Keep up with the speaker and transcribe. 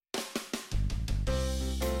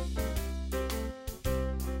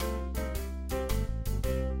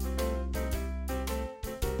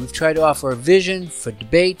We've tried to offer a vision for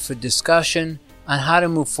debate, for discussion on how to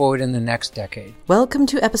move forward in the next decade. Welcome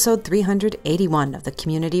to episode 381 of the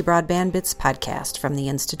Community Broadband Bits podcast from the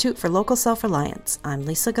Institute for Local Self-Reliance. I'm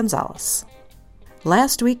Lisa Gonzalez.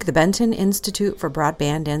 Last week, the Benton Institute for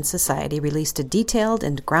Broadband and Society released a detailed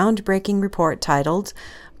and groundbreaking report titled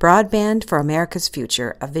Broadband for America's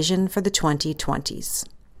Future, A Vision for the 2020s.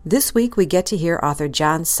 This week, we get to hear author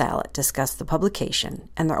John Sallet discuss the publication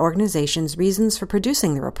and the organization's reasons for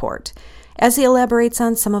producing the report, as he elaborates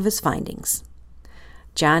on some of his findings.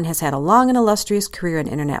 John has had a long and illustrious career in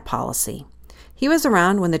internet policy. He was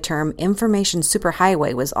around when the term information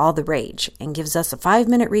superhighway was all the rage, and gives us a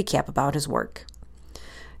 5-minute recap about his work.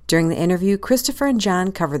 During the interview, Christopher and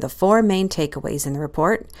John cover the 4 main takeaways in the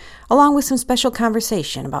report, along with some special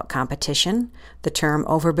conversation about competition, the term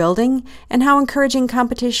overbuilding, and how encouraging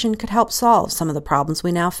competition could help solve some of the problems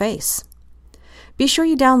we now face. Be sure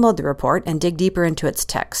you download the report and dig deeper into its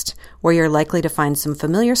text, where you're likely to find some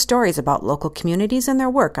familiar stories about local communities and their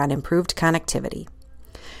work on improved connectivity.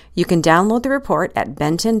 You can download the report at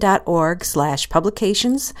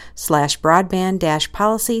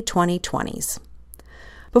benton.org/publications/broadband-policy2020s.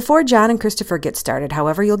 Before John and Christopher get started,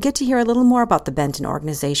 however, you'll get to hear a little more about the Benton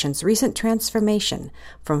organization's recent transformation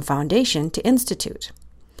from foundation to institute.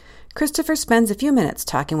 Christopher spends a few minutes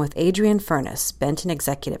talking with Adrian Furness, Benton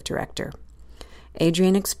Executive Director.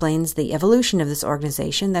 Adrian explains the evolution of this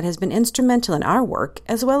organization that has been instrumental in our work,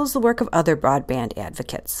 as well as the work of other broadband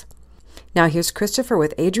advocates. Now here's Christopher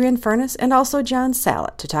with Adrian Furness and also John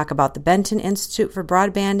Sallet to talk about the Benton Institute for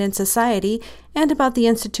Broadband and Society and about the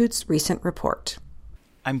Institute's recent report.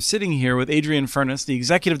 I'm sitting here with Adrian Furness, the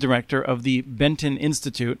Executive Director of the Benton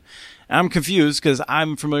Institute. I'm confused because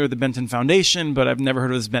I'm familiar with the Benton Foundation, but I've never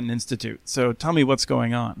heard of this Benton Institute. So tell me what's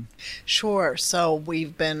going on. Sure. So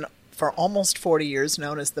we've been for almost 40 years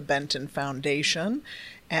known as the Benton Foundation.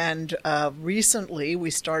 And recently we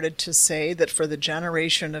started to say that for the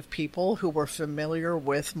generation of people who were familiar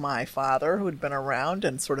with my father, who had been around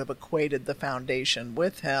and sort of equated the foundation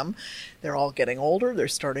with him, they're all getting older, they're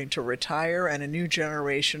starting to retire, and a new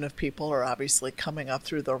generation of people are obviously coming up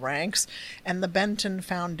through the ranks. And the Benton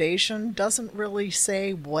Foundation doesn't really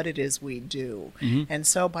say what it is we do. Mm-hmm. And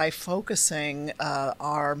so by focusing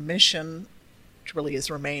our mission, which really has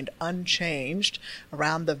remained unchanged,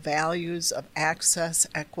 around the values of access,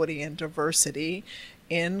 equity, and diversity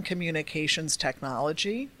in communications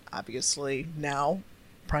technology, obviously now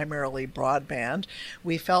primarily broadband,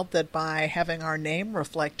 we felt that by having our name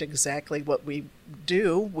reflect exactly what we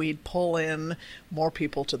do, we'd pull in more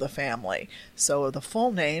people to the family. So the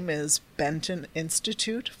full name is Benton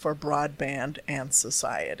Institute for Broadband and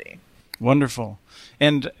Society. Wonderful.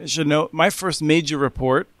 And I should note, my first major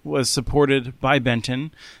report was supported by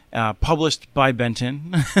Benton, published by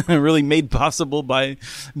Benton, really made possible by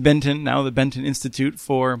Benton, now the Benton Institute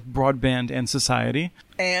for Broadband and Society.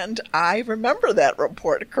 And I remember that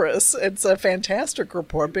report, Chris. It's a fantastic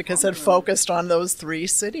report because it focused on those 3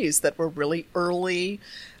 cities that were really early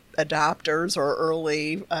adopters or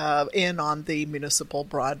early in on the municipal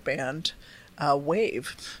broadband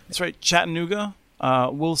wave. That's right. Chattanooga,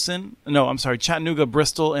 Chattanooga,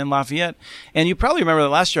 Bristol, and Lafayette. And you probably remember that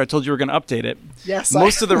last year I told you we were going to update it. Yes.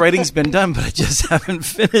 Most of the writing's been done, but I just haven't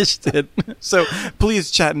finished it. So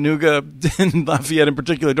please, Chattanooga and Lafayette in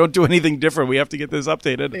particular, don't do anything different. We have to get this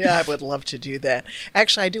updated. Yeah, I would love to do that.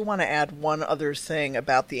 Actually, I do want to add one other thing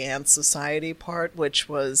about the And Society part, which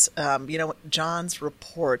was, John's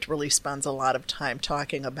report really spends a lot of time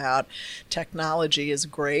talking about technology is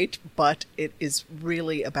great, but it is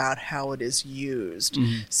really about how it is used.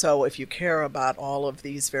 Mm-hmm. So if you care about all of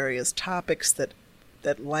these various topics that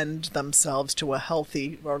lend themselves to a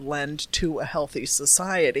healthy or lend to a healthy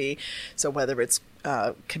society, so whether it's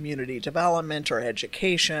community development or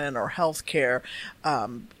education or healthcare,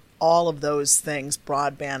 all of those things,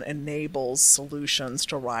 broadband enables solutions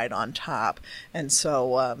to ride on top. And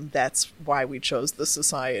so that's why we chose the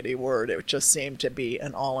society word. It just seemed to be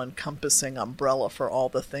an all-encompassing umbrella for all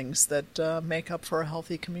the things that make up for a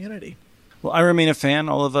healthy community. Well, I remain a fan.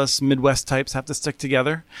 All of us Midwest types have to stick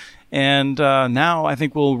together. And now I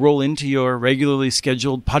think we'll roll into your regularly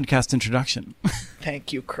scheduled podcast introduction.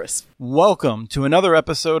 Thank you, Chris. Welcome to another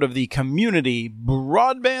episode of the Community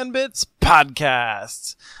Broadband Bits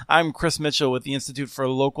podcast. I'm Chris Mitchell with the Institute for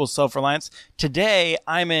Local Self-Reliance. Today,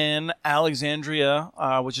 I'm in Alexandria,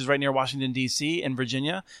 which is right near Washington, D.C. in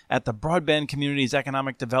Virginia, at the Broadband Communities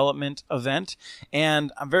Economic Development event.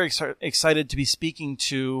 And I'm very excited to be speaking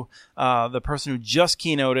to the person who just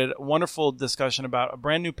keynoted a wonderful discussion about a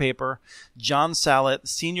brand new paper, John Sallet,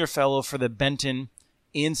 Senior Fellow for the Benton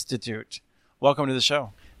Institute. Welcome to the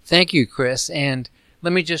show. Thank you, Chris. And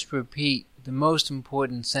Let me just repeat the most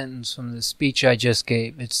important sentence from the speech I just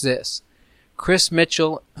gave. It's this. Chris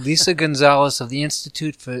Mitchell, Lisa Gonzalez of the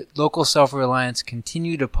Institute for Local Self-Reliance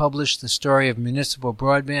continue to publish the story of municipal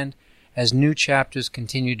broadband as new chapters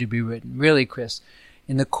continue to be written. Really, Chris,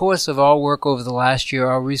 in the course of our work over the last year,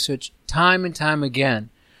 our research, time and time again,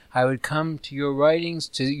 I would come to your writings,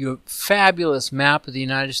 to your fabulous map of the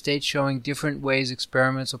United States showing different ways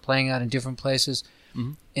experiments are playing out in different places,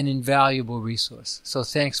 an invaluable resource. So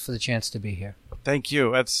thanks for the chance to be here. Thank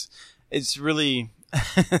you. It's really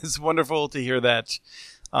it's wonderful to hear that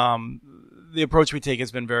the approach we take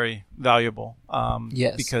has been very valuable.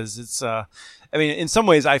 Yes. Because it's, in some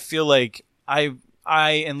ways I feel like I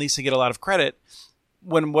and Lisa get a lot of credit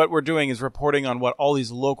when what we're doing is reporting on what all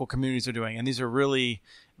these local communities are doing. And these are really,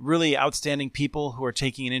 really outstanding people who are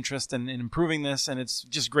taking an interest in improving this. And it's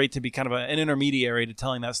just great to be kind of an intermediary to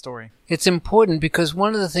telling that story. It's important because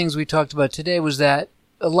one of the things we talked about today was that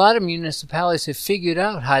a lot of municipalities have figured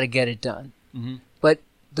out how to get it done. Mm-hmm. But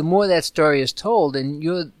the more that story is told, and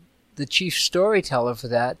you're the chief storyteller for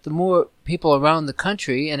that, the more people around the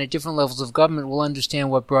country and at different levels of government will understand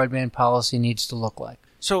what broadband policy needs to look like.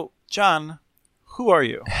 So, John, who are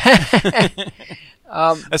you?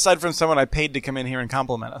 Aside from someone I paid to come in here and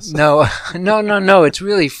compliment us. No. It's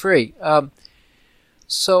really free.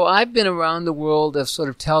 So I've been around the world of sort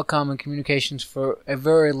of telecom and communications for a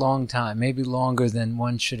very long time, maybe longer than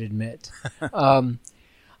one should admit.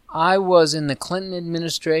 I was in the Clinton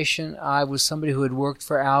administration. I was somebody who had worked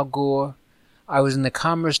for Al Gore. I was in the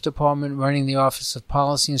Commerce Department running the Office of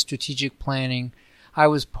Policy and Strategic Planning. I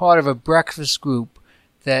was part of a breakfast group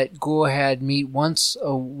that Gore had meet once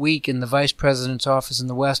a week in the Vice President's office in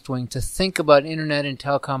the West Wing to think about Internet and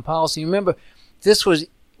telecom policy. Remember, this was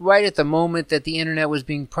right at the moment that the Internet was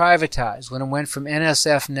being privatized, when it went from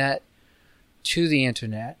NSFNet to the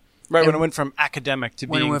Internet. Right, when it went from academic to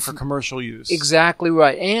being for commercial use. Exactly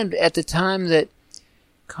right. And at the time that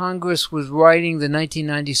Congress was writing the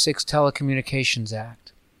 1996 Telecommunications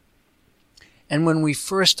Act. And when we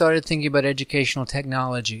first started thinking about educational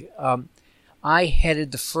technology, I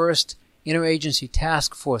headed the first interagency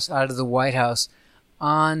task force out of the White House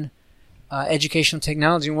on educational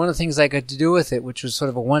technology. And one of the things I got to do with it, which was sort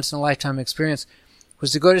of a once-in-a-lifetime experience,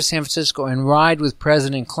 was to go to San Francisco and ride with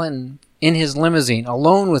President Clinton in his limousine,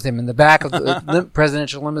 alone with him in the back of the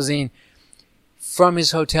presidential limousine, from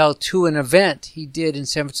his hotel to an event he did in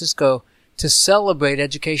San Francisco to celebrate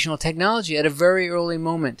educational technology at a very early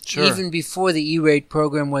moment, even before the E-rate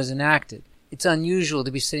program was enacted. It's unusual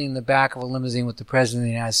to be sitting in the back of a limousine with the President of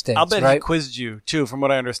the United States. I'll bet right? He quizzed you, too, from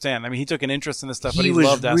what I understand. I mean, he took an interest in this stuff, but he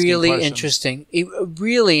loved asking questions. He was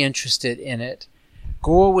really interested in it.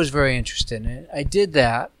 Gore was very interested in it. I did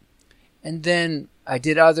that. And then I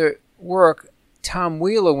did other work. Tom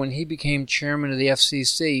Wheeler, when he became chairman of the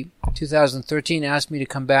FCC in 2013, asked me to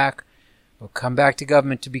come back to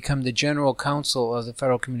government to become the general counsel of the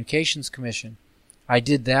Federal Communications Commission. I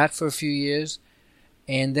did that for a few years,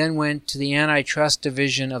 and then went to the Antitrust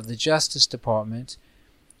Division of the Justice Department,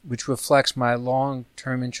 which reflects my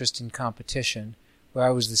long-term interest in competition, where I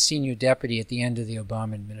was the senior deputy at the end of the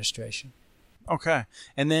Obama administration. Okay.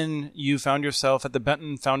 And then you found yourself at the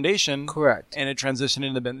Benton Foundation. Correct. And it transitioned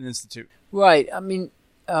into the Benton Institute. Right. I mean,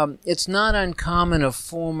 it's not uncommon of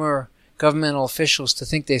former governmental officials to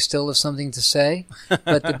think they still have something to say,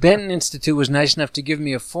 but the Benton Institute was nice enough to give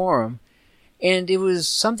me a forum, and it was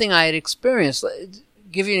something I had experienced.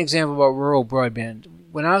 I'll give you an example about rural broadband.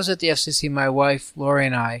 When I was at the FCC, my wife, Lori,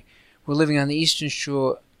 and I were living on the eastern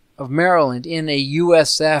shore of Maryland in a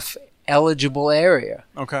USF-eligible area.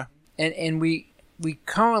 Okay. And we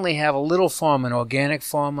currently have a little farm, an organic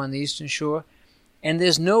farm on the eastern shore, and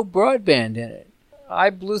there's no broadband in it. I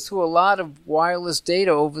blew through a lot of wireless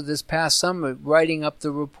data over this past summer writing up the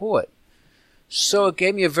report. So it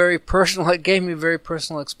gave me a very personal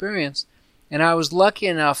experience. And I was lucky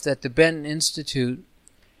enough that the Benton Institute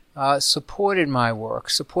supported my work,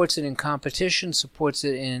 supports it in competition, supports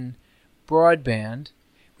it in broadband.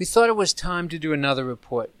 We thought it was time to do another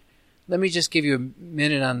report. Let me just give you a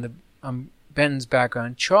minute on Benton's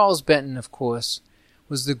background. Charles Benton, of course,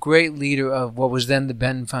 was the great leader of what was then the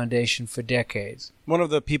Benton Foundation for decades. One of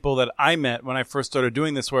the people that I met when I first started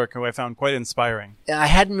doing this work, who I found quite inspiring. I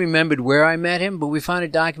hadn't remembered where I met him, but we found a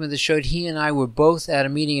document that showed he and I were both at a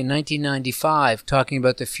meeting in 1995 talking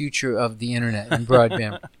about the future of the Internet and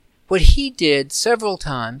broadband. What he did several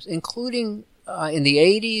times, including in the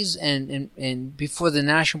 80s and before the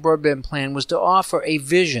National Broadband Plan, was to offer a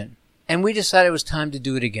vision. And we decided it was time to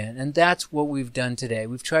do it again. And that's what we've done today.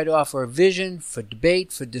 We've tried to offer a vision for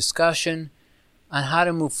debate, for discussion on how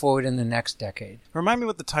to move forward in the next decade. Remind me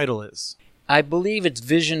what the title is. I believe it's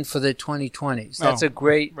Vision for the 2020s. That's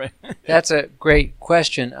Right. That's a great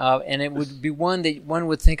question, and it would be one that one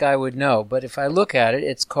would think I would know. But if I look at it,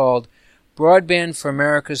 it's called Broadband for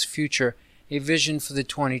America's Future, a Vision for the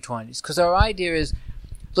 2020s. Because our idea is,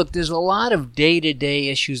 look, there's a lot of day-to-day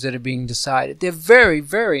issues that are being decided. They're very,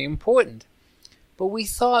 very important. But we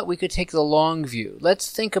thought we could take the long view.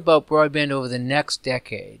 Let's think about broadband over the next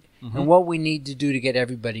decade and what we need to do to get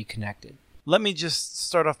everybody connected. Let me just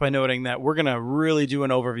start off by noting that we're going to really do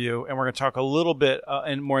an overview, and we're going to talk a little bit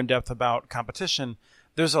more in depth about competition.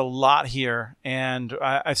 There's a lot here, and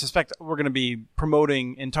I suspect we're going to be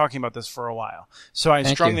promoting and talking about this for a while. So I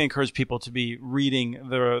strongly encourage people to be reading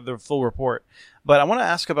the full report. But I want to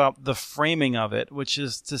ask about the framing of it, which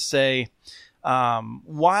is to say,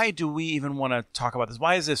 why do we even want to talk about this?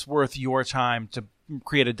 Why is this worth your time to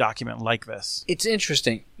create a document like this? It's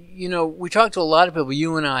interesting. You know, we talk to a lot of people,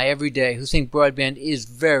 you and I, every day, who think broadband is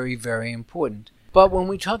very, very important. But when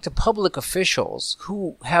we talk to public officials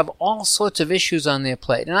who have all sorts of issues on their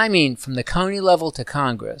plate, and I mean from the county level to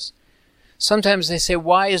Congress, sometimes they say,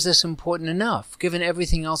 why is this important enough, given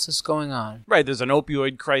everything else that's going on? Right, there's an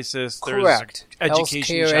opioid crisis. Correct. There's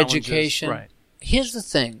education Healthcare, challenges. education. Right. Here's the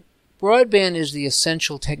thing. Broadband is the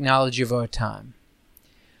essential technology of our time.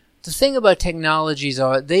 The thing about technologies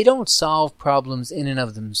are they don't solve problems in and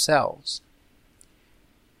of themselves,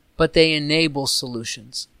 but they enable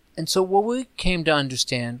solutions. And so what we came to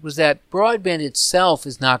understand was that broadband itself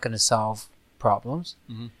is not going to solve problems,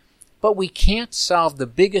 but we can't solve the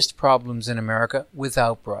biggest problems in America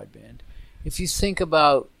without broadband. If you think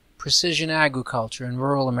about precision agriculture in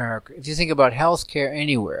rural America, if you think about healthcare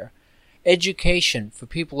anywhere, education for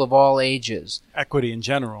people of all ages, Equity in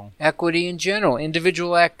general,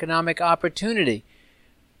 individual economic opportunity.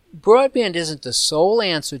 Broadband isn't the sole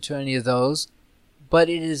answer to any of those, but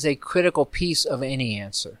it is a critical piece of any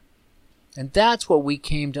answer. And that's what we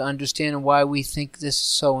came to understand and why we think this is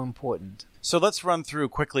so important. So let's run through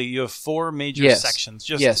quickly. You have 4 major sections.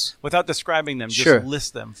 Just without describing them, just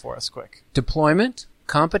list them for us quick. Deployment,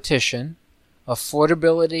 competition,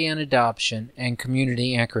 affordability and adoption, and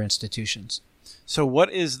community anchor institutions. So what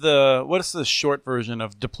is the short version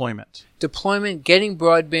of deployment? Deployment, getting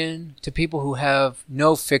broadband to people who have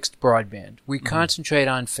no fixed broadband. We concentrate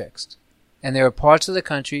on fixed. And there are parts of the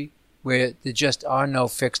country where there just are no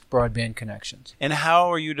fixed broadband connections. And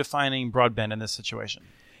how are you defining broadband in this situation?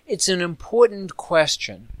 It's an important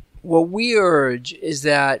question. What we urge is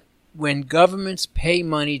that when governments pay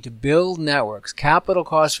money to build networks, capital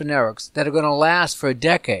costs for networks that are going to last for a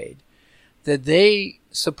decade, that they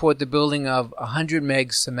support the building of 100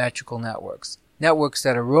 meg symmetrical networks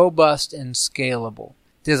that are robust and scalable.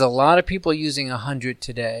 There's a lot of people using 100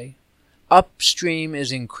 today. Upstream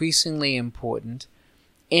is increasingly important,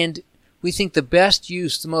 and we think the best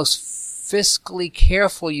use, the most fiscally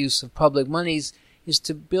careful use of public monies is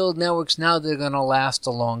to build networks now that are going to last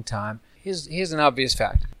a long time. Here's an obvious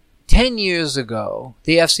fact. 10 years ago,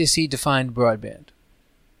 the FCC defined broadband.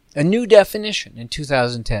 A new definition in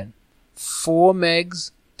 2010. 4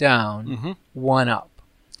 megs down, 1 up.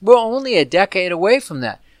 We're only a decade away from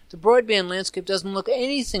that. The broadband landscape doesn't look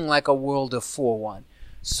anything like a world of 4:1.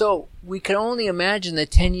 So we can only imagine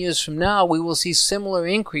that 10 years from now we will see similar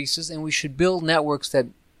increases, and we should build networks that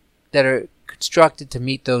are constructed to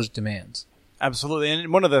meet those demands. Absolutely.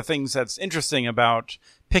 And one of the things that's interesting about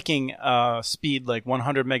picking a speed like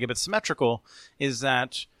 100 megabits symmetrical is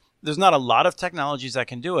that there's not a lot of technologies that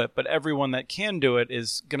can do it, but everyone that can do it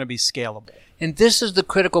is going to be scalable. And this is the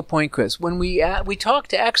critical point, Chris. When we talk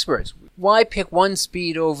to experts, why pick one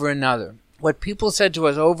speed over another? What people said to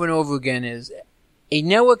us over and over again is a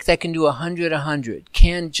network that can do 100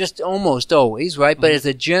 can just almost always, right, but as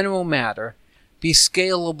a general matter, be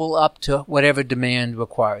scalable up to whatever demand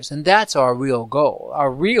requires. And that's our real goal. Our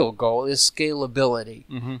real goal is scalability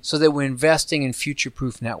so that we're investing in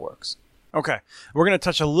future-proof networks. Okay. We're going to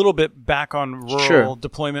touch a little bit back on rural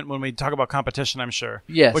deployment when we talk about competition, I'm sure.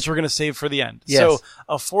 Yes. Which we're going to save for the end. Yes. So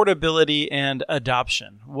affordability and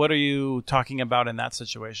adoption. What are you talking about in that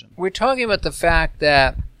situation? We're talking about the fact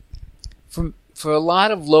that for a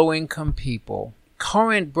lot of low-income people,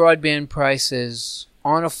 current broadband prices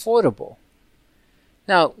aren't affordable.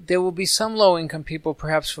 Now, there will be some low-income people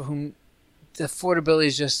perhaps for whom the affordability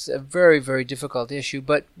is just a very, very difficult issue,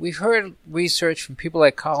 but we've heard research from people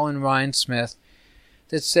like Colin Ryan-Smith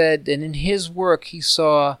that said that in his work he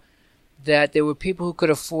saw that there were people who could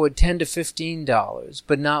afford $10 to $15,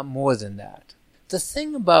 but not more than that. The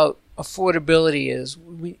thing about affordability is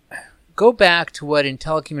we go back to what in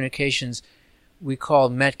telecommunications we call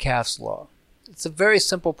Metcalfe's law. It's a very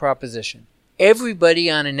simple proposition.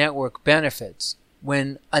 Everybody on a network benefits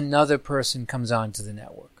when another person comes onto the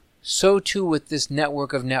network. So too with this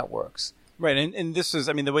network of networks. Right, and this is,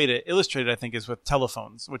 I mean, the way to illustrate it, I think, is with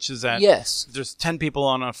telephones, which is that yes, if there's 10 people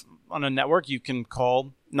on a network, you can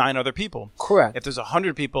call 9 other people. Correct. If there's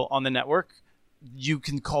 100 people on the network, you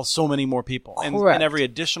can call so many more people. Correct. And every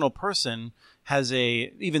additional person has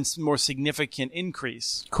a even more significant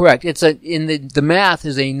increase. Correct. It's the math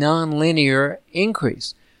is a non-linear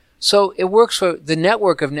increase. So it works for the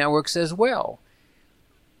network of networks as well.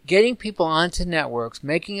 Getting people onto networks,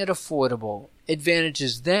 making it affordable,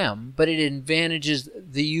 advantages them, but it advantages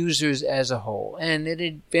the users as a whole. And it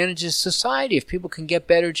advantages society if people can get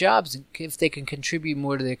better jobs, if they can contribute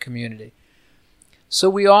more to their community. So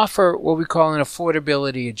we offer what we call an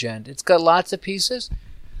affordability agenda. It's got lots of pieces.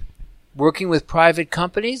 Working with private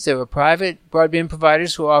companies, there are private broadband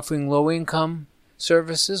providers who are offering low-income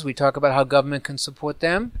services. We talk about how government can support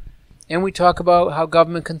them. And we talk about how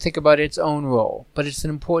government can think about its own role. But it's an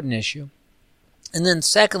important issue. And then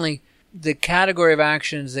secondly, the category of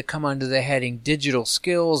actions that come under the heading digital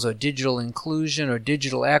skills or digital inclusion or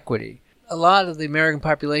digital equity. A lot of the American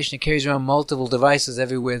population carries around multiple devices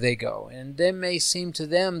everywhere they go. And it may seem to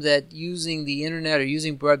them that using the internet or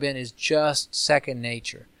using broadband is just second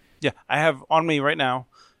nature. Yeah, I have on me right now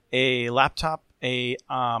a laptop, a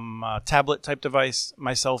tablet type device,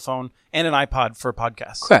 my cell phone, and an iPod for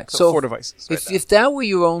podcasts. Correct. So 4 devices. If that were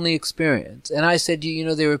your only experience, and I said,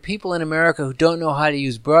 there are people in America who don't know how to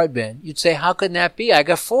use broadband, you'd say, how could that be? I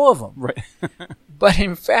got 4 of them. Right. But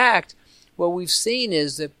in fact, what we've seen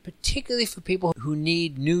is that particularly for people who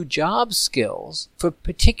need new job skills, for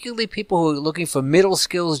particularly people who are looking for middle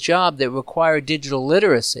skills job that require digital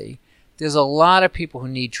literacy, there's a lot of people who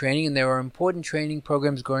need training, and there are important training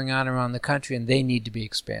programs going on around the country, and they need to be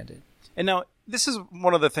expanded. And now, this is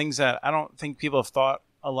one of the things that I don't think people have thought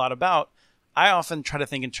a lot about. I often try to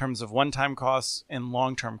think in terms of one-time costs and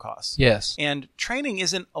long-term costs. Yes. And training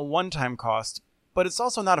isn't a one-time cost, but it's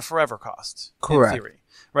also not a forever cost. Correct. In theory.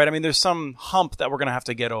 Right? I mean, there's some hump that we're going to have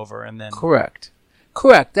to get over, and then... Correct.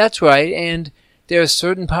 That's right. And there are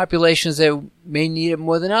certain populations that may need it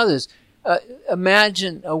more than others.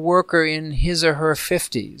 Imagine a worker in his or her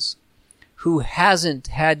 50s who hasn't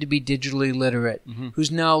had to be digitally literate,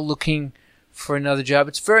 who's now looking for another job.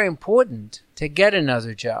 It's very important to get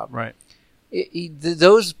another job. Right.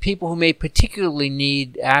 Those people who may particularly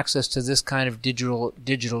need access to this kind of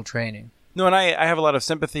digital training. No, and I have a lot of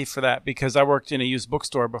sympathy for that because I worked in a used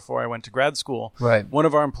bookstore before I went to grad school. Right. One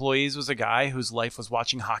of our employees was a guy whose life was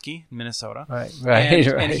watching hockey in Minnesota. Right.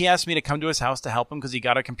 And he asked me to come to his house to help him because he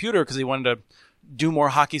got a computer because he wanted to do more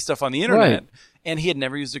hockey stuff on the internet. Right. And he had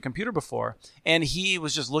never used a computer before. And he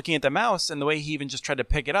was just looking at the mouse, and the way he even just tried to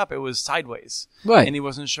pick it up, it was sideways. Right. And he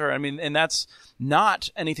wasn't sure. I mean, and that's not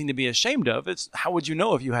anything to be ashamed of. It's how would you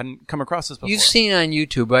know if you hadn't come across this before? You've seen on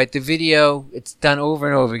YouTube, right? The video, it's done over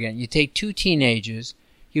and over again. You take 2 teenagers,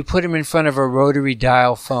 you put them in front of a rotary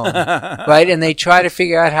dial phone, right? And they try to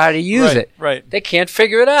figure out how to use it. Right. They can't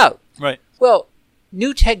figure it out. Right. Well,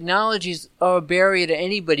 new technologies are a barrier to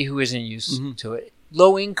anybody who isn't used to it.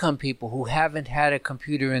 Low-income people who haven't had a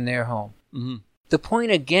computer in their home. Mm-hmm. The point,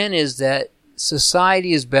 again, is that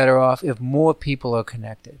society is better off if more people are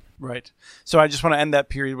connected. Right. So I just want to end that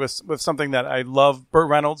period with something that I love. Burt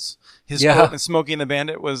Reynolds, his quote in Smokey and the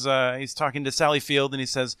Bandit was, he's talking to Sally Field, and he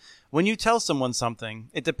says, when you tell someone something,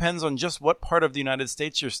 it depends on just what part of the United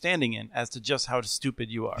States you're standing in as to just how stupid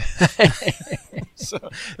you are. So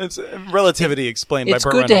it's relativity explained by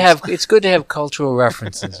Burt Reynolds. It's good to have cultural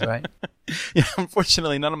references, right? Yeah,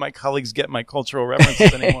 unfortunately, none of my colleagues get my cultural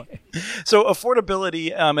references anymore. So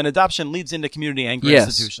affordability and adoption leads into community anchor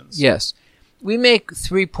institutions. Yes. We make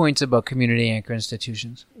 3 points about community anchor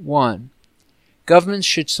institutions. 1, governments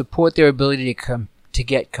should support their ability to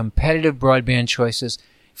get competitive broadband choices.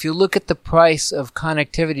 If you look at the price of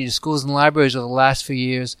connectivity to schools and libraries over the last few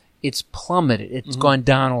years, it's plummeted. It's gone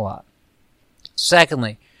down a lot.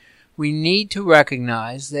 Secondly, we need to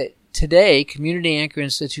recognize that today, community anchor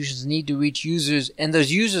institutions need to reach users, and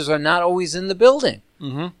those users are not always in the building.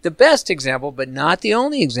 Mm-hmm. The best example, but not the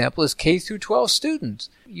only example, is K through 12 students.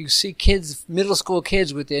 You see kids, middle school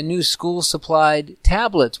kids, with their new school-supplied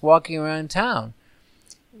tablets walking around town.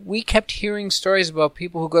 We kept hearing stories about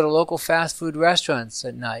people who go to local fast food restaurants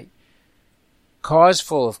at night. Cars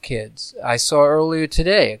full of kids. I saw earlier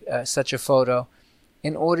today such a photo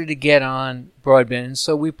in order to get on broadband. And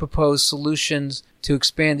so we propose solutions to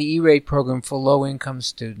expand the E-rate program for low-income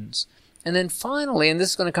students. And then finally, and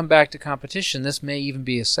this is going to come back to competition, this may even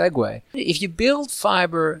be a segue. If you build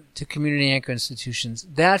fiber to community anchor institutions,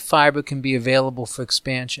 that fiber can be available for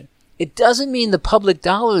expansion. It doesn't mean the public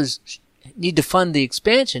dollars need to fund the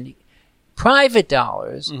expansion. private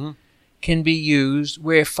dollars can be used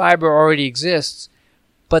where fiber already exists,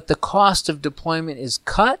 but the cost of deployment is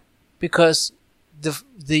cut because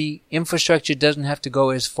the infrastructure doesn't have to go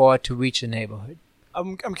as far to reach a neighborhood.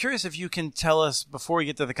 I'm curious if you can tell us, before we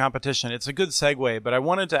get to the competition, it's a good segue, but I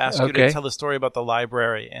wanted to ask you to tell the story about the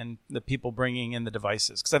library and the people bringing in the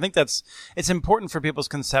devices, because I think it's important for people's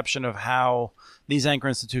conception of how these anchor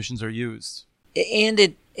institutions are used. And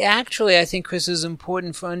it actually, I think, Chris, is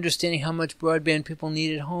important for understanding how much broadband people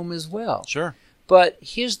need at home as well. Sure. But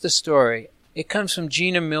here's the story. It comes from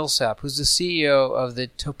Gina Millsap, who's the CEO of the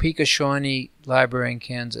Topeka Shawnee Library in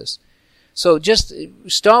Kansas. So just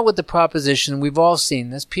start with the proposition. We've all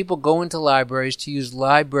seen this. People go into libraries to use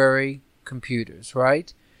library computers,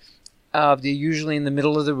 right? They're usually in the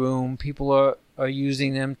middle of the room. People are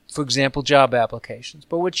using them, for example, job applications.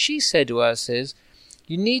 But what she said to us is,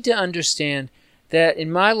 you need to understand that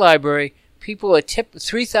in my library,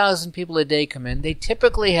 3,000 people a day come in. They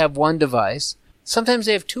typically have one device. Sometimes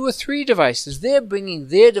they have 2 or 3 devices. They're bringing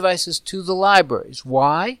their devices to the libraries.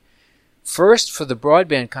 Why? First, for the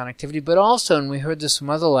broadband connectivity, but also, and we heard this from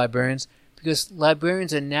other librarians, because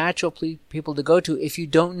librarians are natural people to go to if you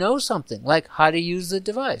don't know something, like how to use the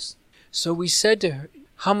device. So we said to her,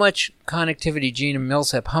 how much connectivity, Gina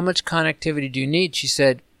Millsap, how much connectivity do you need? She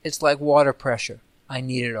said, it's like water pressure. I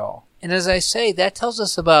need it all. And as I say, that tells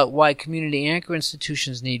us about why community anchor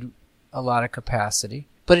institutions need a lot of capacity.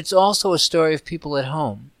 But it's also a story of people at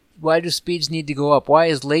home. Why do speeds need to go up? Why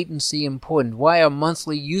is latency important? Why are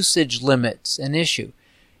monthly usage limits an issue?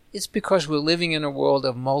 It's because we're living in a world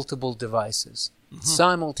of multiple devices,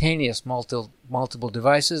 simultaneous multiple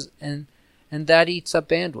devices, and that eats up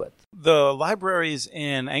bandwidth. The libraries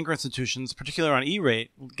and anchor institutions, particularly on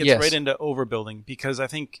E-rate, gets right into overbuilding, because I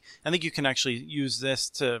think you can actually use this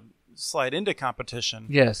to slide into competition.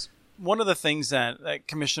 Yes. One of the things that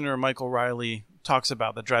Commissioner Michael Riley talks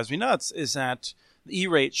about that drives me nuts is that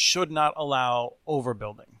E-rate should not allow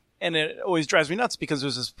overbuilding. And it always drives me nuts because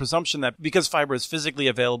there's this presumption that because fiber is physically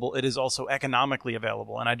available, it is also economically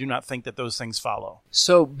available. And I do not think that those things follow.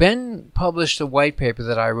 So Ben published a white paper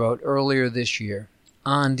that I wrote earlier this year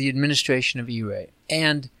on the administration of E-rate.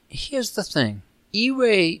 And here's the thing.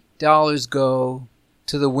 E-rate dollars go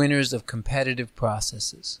to the winners of competitive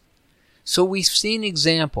processes. So we've seen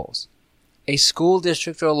examples. A school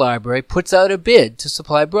district or a library puts out a bid to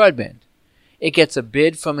supply broadband. It gets a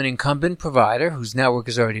bid from an incumbent provider whose network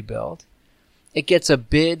is already built. It gets a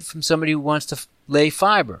bid from somebody who wants to lay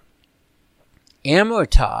fiber.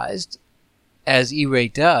 Amortized, as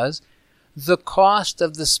E-rate does, the cost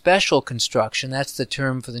of the special construction, that's the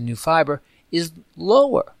term for the new fiber, is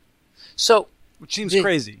lower. So, which seems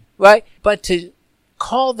crazy. Right? But to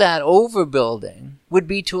call that overbuilding would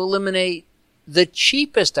be to eliminate the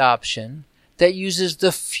cheapest option that uses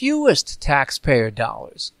the fewest taxpayer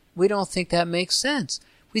dollars. We don't think that makes sense.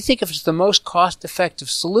 We think if it's the most cost-effective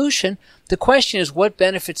solution, the question is what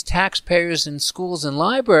benefits taxpayers in schools and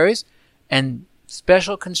libraries, and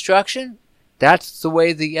special construction, that's the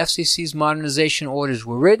way the FCC's modernization orders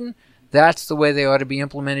were written. That's the way they ought to be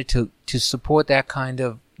implemented to support that kind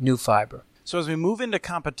of new fiber. So as we move into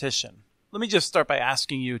competition, let me just start by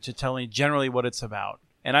asking you to tell me generally what it's about.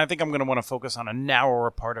 And I think I'm going to want to focus on a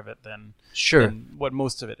narrower part of it than what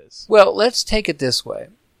most of it is. Well, let's take it this way.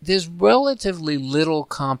 There's relatively little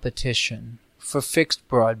competition for fixed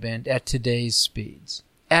broadband at today's speeds.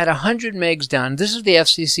 At 100 megs down, this is the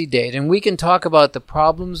FCC data, and we can talk about the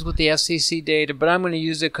problems with the FCC data, but I'm going to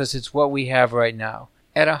use it because it's what we have right now.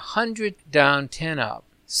 At 100 down, 10 up,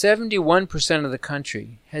 71% of the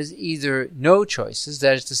country has either no choices,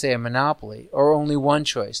 that is to say a monopoly, or only one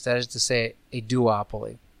choice, that is to say a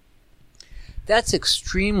duopoly. That's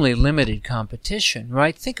extremely limited competition,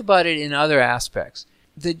 right? Think about it in other aspects.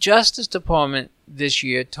 The Justice Department this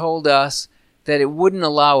year told us that it wouldn't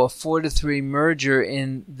allow a 4-to-3 merger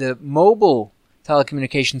in the mobile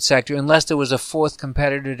telecommunications sector unless there was a fourth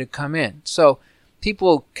competitor to come in. So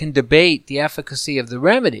people can debate the efficacy of the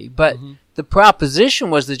remedy, but the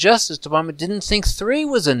proposition was the Justice Department didn't think 3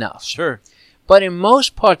 was enough. Sure. But in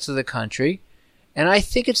most parts of the country, and I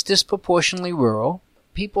think it's disproportionately rural,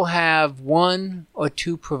 people have 1 or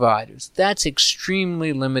 2 providers. That's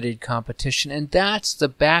extremely limited competition, and that's the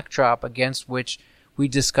backdrop against which we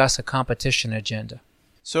discuss a competition agenda.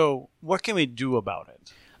 So what can we do about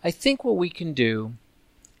it? I think what we can do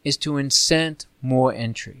is to incent more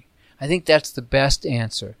entry. I think that's the best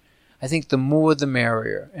answer. I think the more the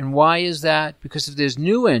merrier. And why is that? Because if there's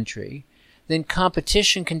new entry, then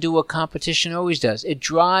competition can do what competition always does. It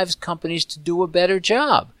drives companies to do a better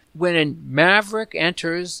job. When a maverick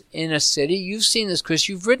enters in a city, you've seen this, Chris,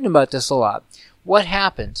 you've written about this a lot. what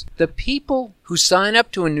happens? The people who sign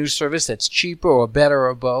up to a new service that's cheaper or better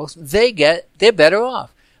or both, they're better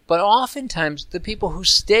off. But oftentimes, the people who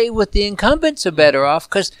stay with the incumbents are better off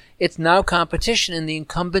because it's now competition and the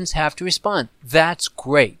incumbents have to respond. That's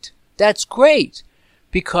great. That's great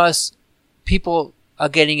because people are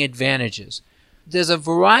getting advantages. There's a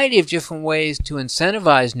variety of different ways to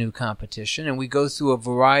incentivize new competition, and we go through a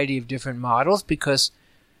variety of different models because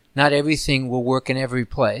not everything will work in every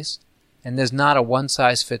place, and there's not a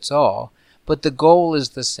one-size-fits-all, but the goal is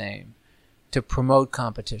the same, to promote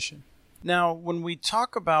competition. Now, when we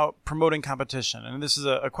talk about promoting competition, and this is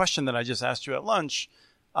a question that I just asked you at lunch,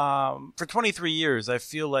 for 23 years, I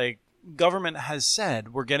feel like government has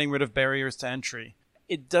said we're getting rid of barriers to entry.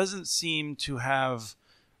 It doesn't seem to have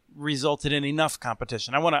resulted in enough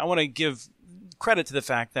competition. I want to give credit to the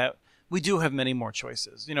fact that we do have many more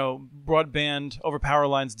choices. You know, broadband over power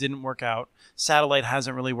lines didn't work out. Satellite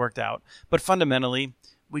hasn't really worked out. But fundamentally,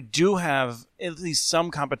 we do have at least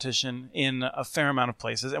some competition in a fair amount of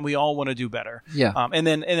places, and we all want to do better. Yeah. And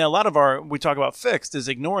a lot of we talk about fixed is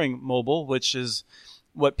ignoring mobile, which is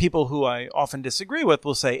what people who I often disagree with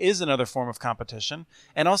will say is another form of competition.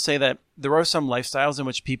 And I'll say that there are some lifestyles in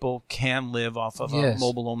which people can live off of a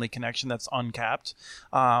mobile-only connection that's uncapped,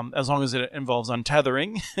 as long as it involves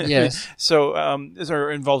untethering. Yes.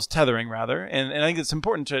 Or involves tethering, rather. And I think it's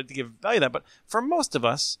important to give value to that. But for most of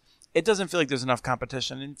us, it doesn't feel like there's enough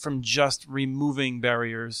competition from just removing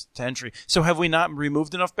barriers to entry. So have we not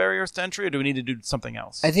removed enough barriers to entry, or do we need to do something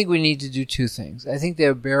else? I think we need to do two things. I think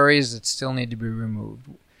there are barriers that still need to be removed.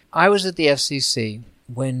 I was at the FCC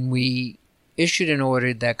when we issued an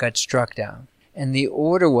order that got struck down. And the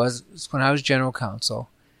order was, when I was general counsel,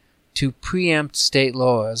 to preempt state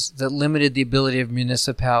laws that limited the ability of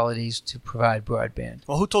municipalities to provide broadband.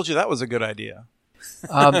 Well, who told you that was a good idea?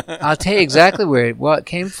 I'll tell you exactly where it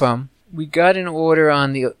came from. We got an order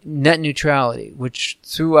on the net neutrality, which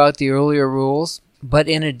threw out the earlier rules, but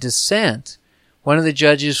in a dissent, one of the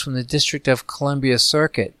judges from the District of Columbia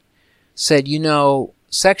Circuit said,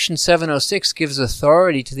 Section 706 gives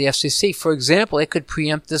authority to the FCC. For example, it could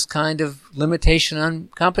preempt this kind of limitation on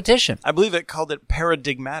competition. I believe it called it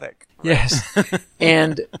paradigmatic. Right? Yes.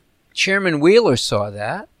 And Chairman Wheeler saw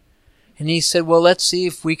that. And he said, well, let's see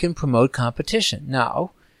if we can promote competition.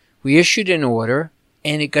 Now, we issued an order,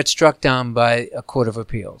 and it got struck down by a court of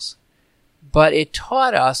appeals. But it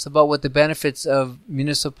taught us about what the benefits of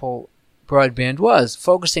municipal broadband was,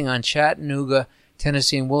 focusing on Chattanooga,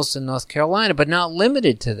 Tennessee, and Wilson, North Carolina, but not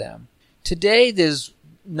limited to them. Today, there's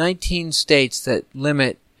 19 states that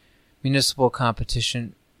limit municipal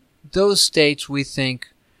competition. Those states, we think,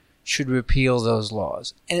 should repeal those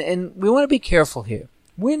laws. And we want to be careful here.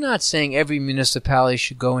 We're not saying every municipality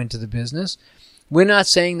should go into the business. We're not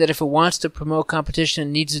saying that if it wants to promote competition,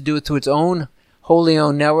 it needs to do it through its own wholly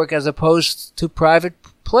owned network as opposed to private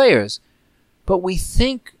players. But we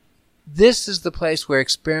think this is the place where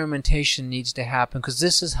experimentation needs to happen because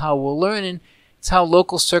this is how we'll learn and it's how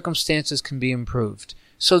local circumstances can be improved.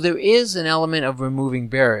 So there is an element of removing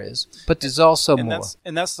barriers, but there's also more.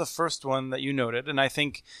 And that's the first one that you noted. And I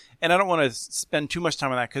think, and I don't want to spend too much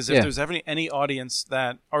time on that because if there's any audience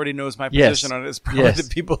that already knows my position on it, it's probably the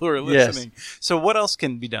people who are listening. Yes. So what else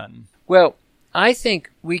can be done? Well, I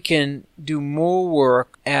think we can do more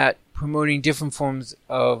work at promoting different forms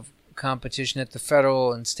of competition at the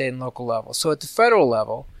federal and state and local level. So at the federal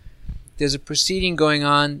level, there's a proceeding going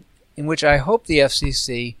on in which I hope the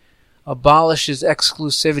FCC abolishes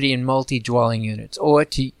exclusivity in multi-dwelling units, or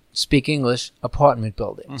to speak English, apartment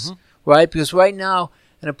buildings, right? Because right now,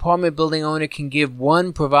 an apartment building owner can give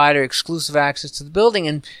one provider exclusive access to the building,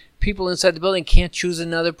 and people inside the building can't choose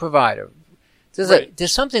another provider.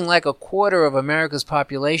 There's something like a quarter of America's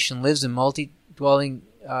population lives in multi-dwelling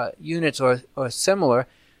units or similar.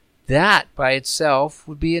 That by itself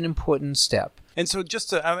would be an important step. And so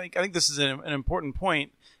I think this is an important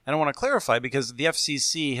point. And I want to clarify because the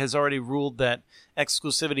FCC has already ruled that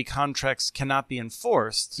exclusivity contracts cannot be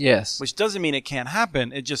enforced. Yes. Which doesn't mean it can't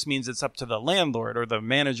happen. It just means it's up to the landlord or the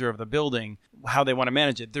manager of the building how they want to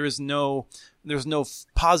manage it. There's no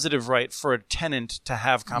positive right for a tenant to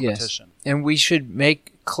have competition. Yes. And we should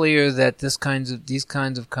make clear that these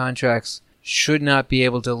kinds of contracts should not be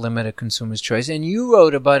able to limit a consumer's choice. And you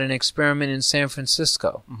wrote about an experiment in San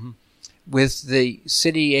Francisco. With the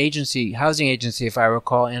city agency, housing agency, if I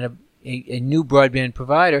recall, and a new broadband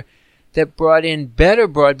provider that brought in better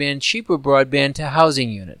broadband, cheaper broadband to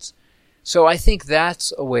housing units. So I think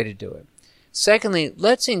that's a way to do it. Secondly,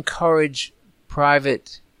 let's encourage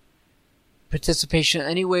private participation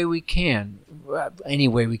any way we can. Any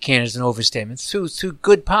way we can is an overstatement. Through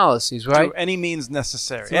good policies, right? Through any means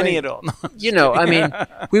necessary. Any at all. I mean,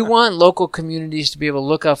 we want local communities to be able to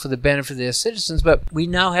look out for the benefit of their citizens, but we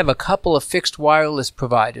now have a couple of fixed wireless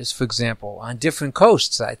providers, for example, on different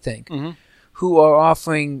coasts, I think, who are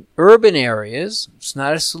offering urban areas. It's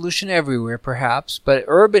not a solution everywhere, perhaps, but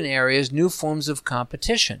urban areas, new forms of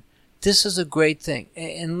competition. This is a great thing.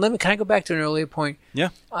 And can I go back to an earlier point? Yeah.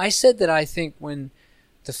 I said that I think when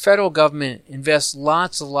the federal government invests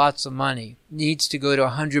lots of money, needs to go to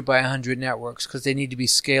 100 by 100 networks because they need to be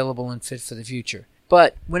scalable and fit for the future.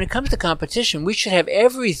 But when it comes to competition, we should have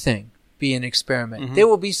everything be an experiment. There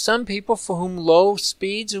will be some people for whom low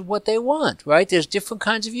speeds are what they want, right? There's different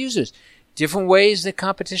kinds of users, different ways that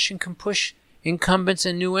competition can push incumbents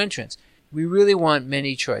and new entrants. We really want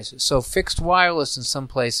many choices. So fixed wireless in some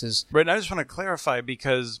places. Right, and I just want to clarify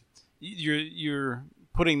because you're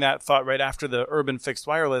putting that thought right after the urban fixed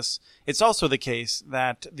wireless. It's also the case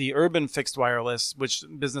that the urban fixed wireless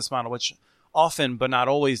business model, which often but not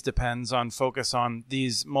always depends on focus on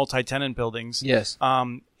these multi-tenant buildings, yes,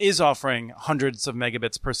 is offering hundreds of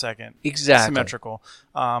megabits per second. Exactly. Symmetrical.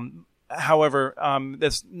 However,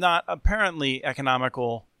 that's not apparently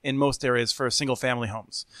economical in most areas for single-family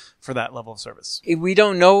homes for that level of service. We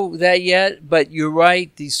don't know that yet, but you're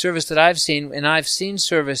right. The service that I've seen, and I've seen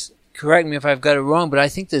service, correct me if I've got it wrong, but I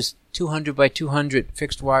think there's 200 by 200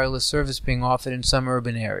 fixed wireless service being offered in some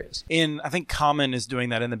urban areas. I think Common is doing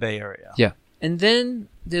that in the Bay Area. Yeah. And then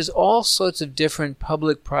there's all sorts of different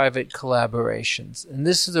public-private collaborations, and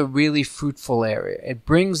this is a really fruitful area. It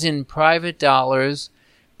brings in private dollars,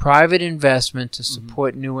 private investment to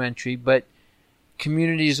support new entry, but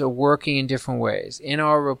communities are working in different ways. In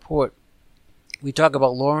our report, we talk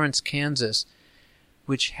about Lawrence, Kansas,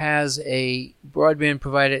 which has a broadband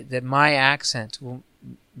provider that my accent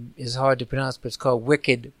is hard to pronounce, but it's called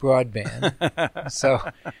Wicked Broadband.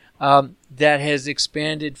 So that has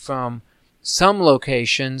expanded from some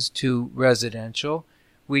locations to residential.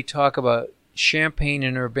 We talk about Champaign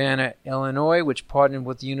and Urbana, Illinois, which partnered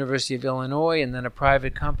with the University of Illinois and then a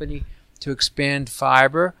private company to expand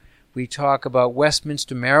fiber. We talk about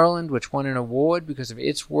Westminster, Maryland, which won an award because of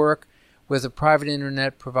its work with a private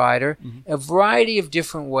internet provider. A variety of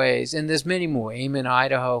different ways, and there's many more. Amen,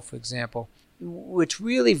 Idaho, for example. What's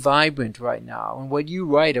really vibrant right now, and what you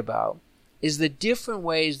write about, is the different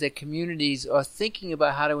ways that communities are thinking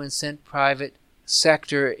about how to incent private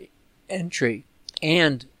sector entry.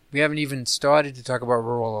 And we haven't even started to talk about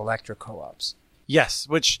rural electric co-ops. Yes,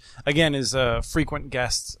 which, again, is a frequent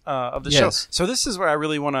guest of the show. So this is where I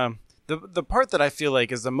really want to... The part that I feel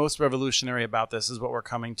like is the most revolutionary about this is what we're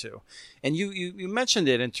coming to. And you mentioned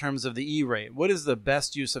it in terms of the E-rate. What is the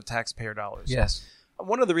best use of taxpayer dollars? Yes.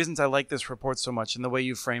 One of the reasons I like this report so much and the way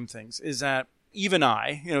you frame things is that even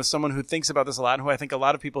I, someone who thinks about this a lot, and who I think a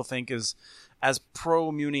lot of people think is as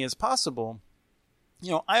pro-muni as possible,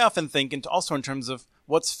 I often think also in terms of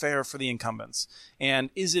what's fair for the incumbents. And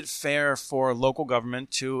is it fair for local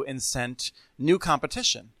government to incent new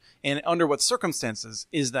competition? And under what circumstances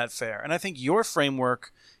is that fair? And I think your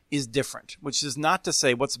framework is different, which is not to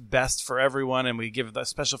say what's best for everyone and we give the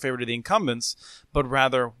special favor to the incumbents, but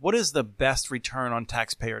rather what is the best return on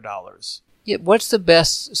taxpayer dollars? Yeah, what's the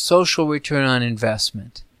best social return on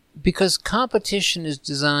investment? Because competition is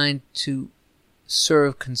designed to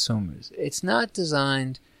serve consumers. It's not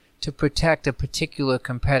designed to protect a particular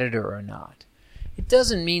competitor or not. It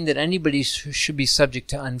doesn't mean that anybody should be subject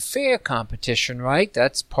to unfair competition, right?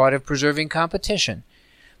 That's part of preserving competition.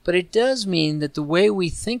 But it does mean that the way we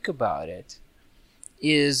think about it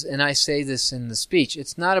is, and I say this in the speech,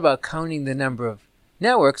 it's not about counting the number of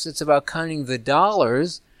networks, it's about counting the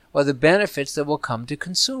dollars or the benefits that will come to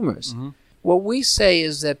consumers. What we say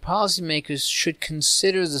is that policymakers should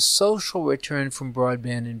consider the social return from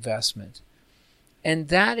broadband investment. And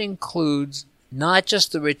that includes not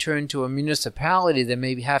just the return to a municipality that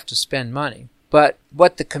may have to spend money, but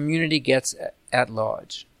what the community gets at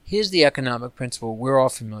large. Here's the economic principle. We're all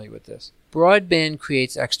familiar with this. Broadband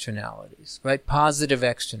creates externalities, right? Positive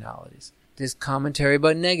externalities. There's commentary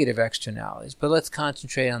about negative externalities, but let's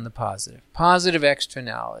concentrate on the positive. Positive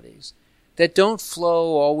externalities that don't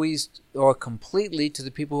flow always or completely to the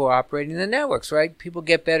people who are operating the networks, right? People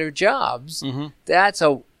get better jobs. That's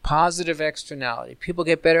a positive externality. People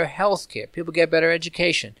get better health care. People get better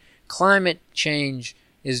education. Climate change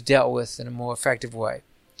is dealt with in a more effective way.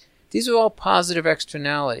 These are all positive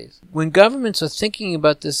externalities. When governments are thinking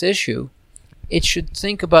about this issue, it should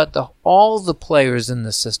think about all the players in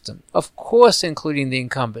the system, of course including the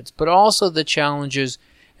incumbents, but also the challengers,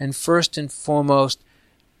 and first and foremost,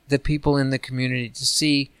 the people in the community, to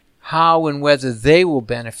see how and whether they will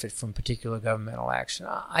benefit from particular governmental action.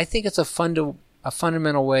 I think it's a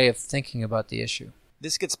fundamental way of thinking about the issue.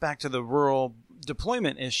 This gets back to the rural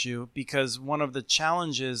deployment issue, because one of the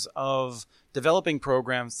challenges of developing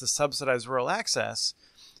programs to subsidize rural access,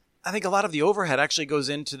 I think a lot of the overhead actually goes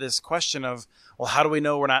into this question of, well, how do we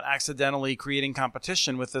know we're not accidentally creating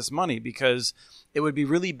competition with this money? Because it would be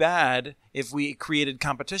really bad if we created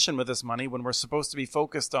competition with this money when we're supposed to be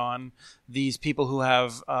focused on these people who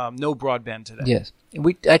have no broadband today. Yes.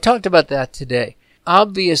 I talked about that today.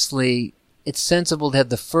 Obviously, it's sensible to have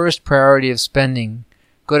the first priority of spending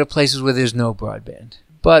go to places where there's no broadband.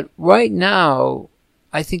 But right now,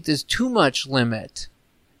 I think there's too much limit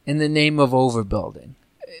in the name of overbuilding.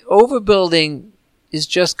 Overbuilding is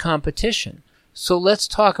just competition. So let's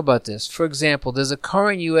talk about this. For example, there's a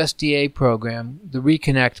current USDA program, the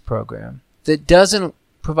Reconnect program, that doesn't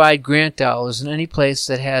provide grant dollars in any place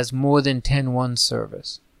that has more than 10-1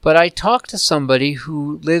 service. But I talked to somebody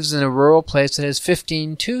who lives in a rural place that has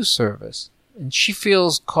 15-2 service, and she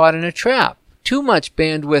feels caught in a trap. Too much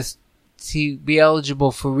bandwidth to be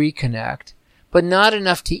eligible for Reconnect, but not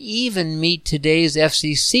enough to even meet today's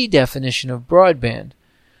FCC definition of broadband.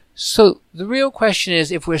 So the real question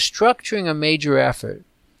is, if we're structuring a major effort,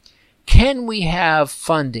 can we have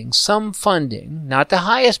funding, some funding, not the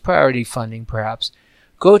highest priority funding perhaps,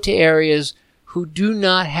 go to areas who do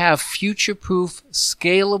not have future-proof,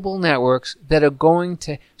 scalable networks that are going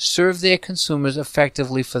to serve their consumers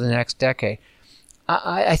effectively for the next decade?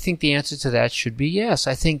 I think the answer to that should be yes.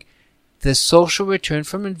 I think the social return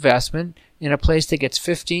from investment in a place that gets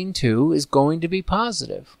 15-2 is going to be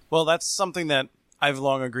positive. Well, that's something that I've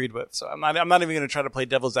long agreed with. So I'm not even going to try to play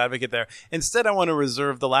devil's advocate there. Instead, I want to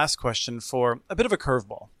reserve the last question for a bit of a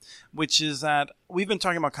curveball, which is that we've been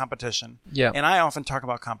talking about competition. Yeah. And I often talk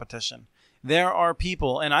about competition. There are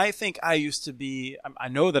people, and I think I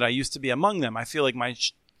know that I used to be among them. I feel like my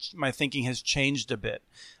thinking has changed a bit.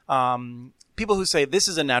 People who say this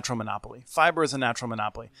is a natural monopoly. Fiber is a natural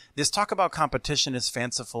monopoly. This talk about competition is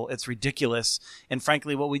fanciful. It's ridiculous. And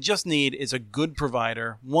frankly, what we just need is a good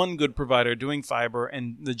provider, one good provider doing fiber,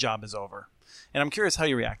 and the job is over. And I'm curious how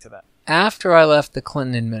you react to that. After I left the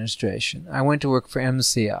Clinton administration, I went to work for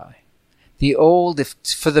MCI.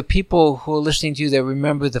 For the people who are listening to you that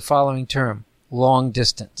remember the following term, long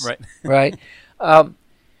distance. Right. Right?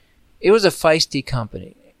 It was a feisty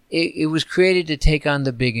company. It was created to take on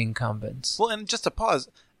the big incumbents. Well, and just to pause,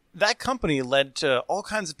 that company led to all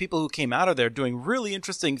kinds of people who came out of there doing really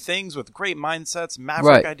interesting things with great mindsets,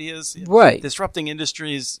 maverick ideas, disrupting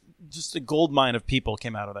industries. Just a gold mine of people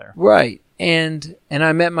came out of there. Right. And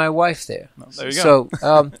I met my wife there. Well, there you go.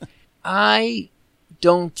 So I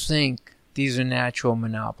don't think these are natural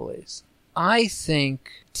monopolies. I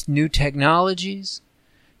think new technologies,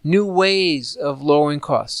 new ways of lowering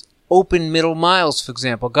costs. Open middle miles, for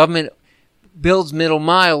example. Government builds middle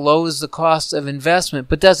mile, lowers the cost of investment,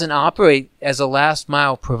 but doesn't operate as a last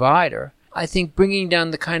mile provider. I think bringing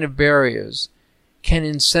down the kind of barriers can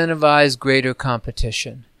incentivize greater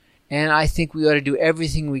competition. And I think we ought to do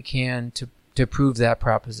everything we can to prove that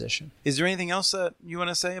proposition. Is there anything else that you want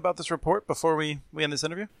to say about this report before we end this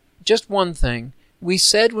interview? Just one thing. We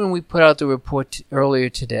said when we put out the report earlier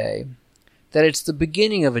today that it's the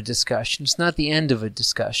beginning of a discussion. It's not the end of a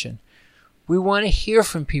discussion. We want to hear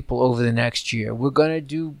from people over the next year. We're going to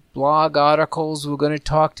do blog articles. We're going to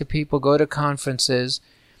talk to people, go to conferences.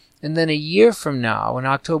 And then a year from now, in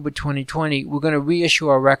October 2020, we're going to reissue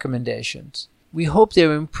our recommendations. We hope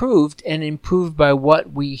they're improved and improved by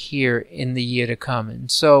what we hear in the year to come.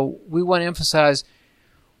 And so we want to emphasize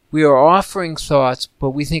we are offering thoughts, but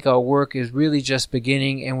we think our work is really just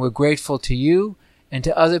beginning, and we're grateful to you and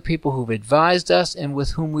to other people who've advised us and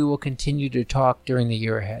with whom we will continue to talk during the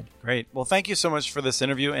year ahead. Great. Well, thank you so much for this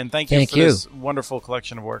interview, and thank you for this wonderful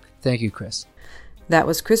collection of work. Thank you, Chris. That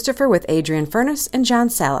was Christopher with Adrian Furness and John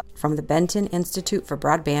Sallet from the Benton Institute for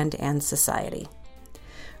Broadband and Society.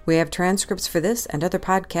 We have transcripts for this and other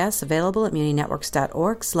podcasts available at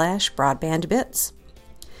muninetworks.org/broadbandbits.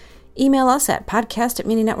 Email us at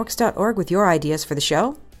podcast@muninetworks.org with your ideas for the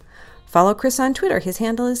show. Follow Chris on Twitter. His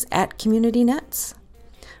handle is @CommunityNets.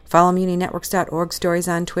 Follow muninetworks.org stories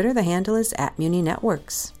on Twitter. The handle is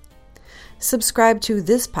 @muninetworks. Subscribe to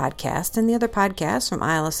this podcast and the other podcasts from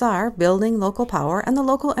ILSR, Building Local Power, and the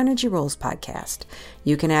Local Energy Rules podcast.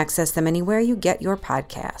 You can access them anywhere you get your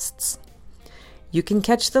podcasts. You can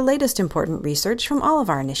catch the latest important research from all of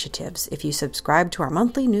our initiatives if you subscribe to our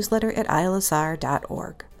monthly newsletter at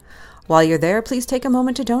ilsr.org. While you're there, please take a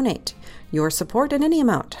moment to donate. Your support in any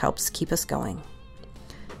amount helps keep us going.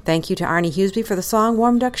 Thank you to Arnie Huseby for the song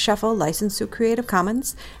Warm Duck Shuffle, licensed through Creative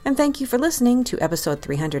Commons. And thank you for listening to episode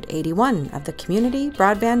 381 of the Community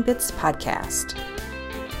Broadband Bits podcast.